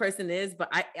who this person is, but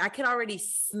I can already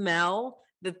smell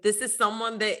that this is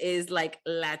someone that is like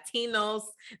Latinos.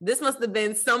 This must have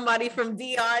been somebody from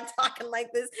DR talking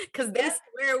like this, because they Yep.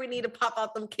 swear we need to pop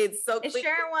out them kids so It quick.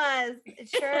 sure was. It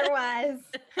sure was.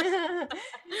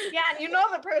 Yeah, and you know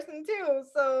the person too,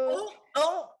 so Oh,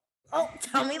 oh, oh,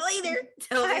 tell me later.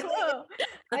 Tell me I will.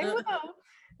 I later.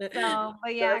 will. So,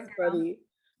 but yeah, That's girl. funny.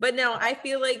 But no, I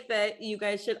feel like that you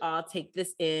guys should all take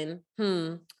this in.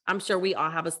 I'm sure we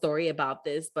all have a story about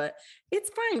this, but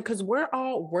it's fine because we're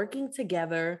all working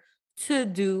together to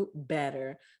do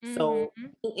better. So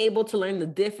Mhm. being able to learn the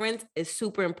difference is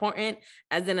super important.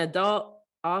 As an adult,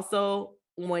 also,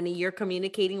 when you're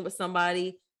communicating with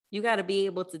somebody, you got to be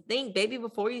able to think, baby,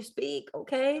 before you speak.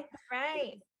 Okay.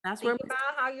 Right. That's where Think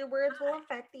about how your words will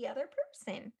affect the other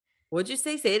person. what'd you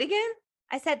say? Say it again.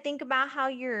 I said think about how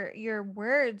your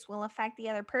words will affect the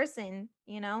other person,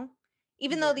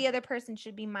 Even though Yeah. the other person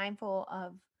should be mindful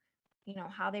of,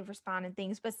 how they respond and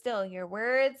things, but still your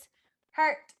words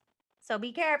hurt. So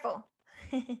be careful.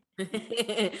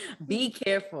 Be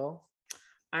careful.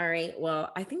 All right.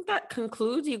 Well, I think that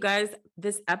concludes, you guys,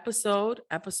 this episode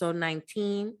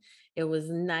 19. It was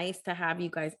nice to have you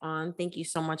guys on. Thank you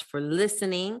so much for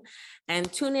listening.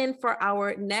 And tune in for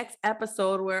our next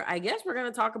episode where I guess we're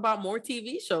going to talk about more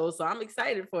TV shows. So I'm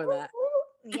excited for that.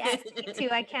 Yes, me too.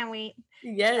 I can't wait.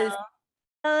 Yes.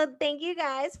 So thank you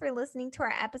guys for listening to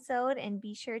our episode, and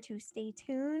be sure to stay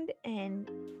tuned and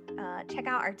check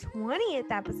out our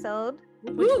 20th episode,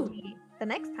 which will be the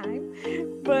next time.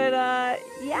 But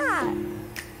yeah.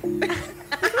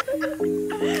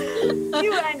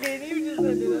 You ended. You just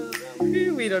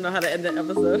ended. We don't know how to end the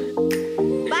episode.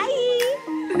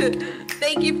 Bye.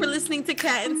 Thank you for listening to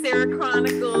Kat and Sarah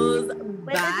Chronicles.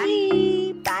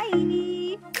 Bye. Bye.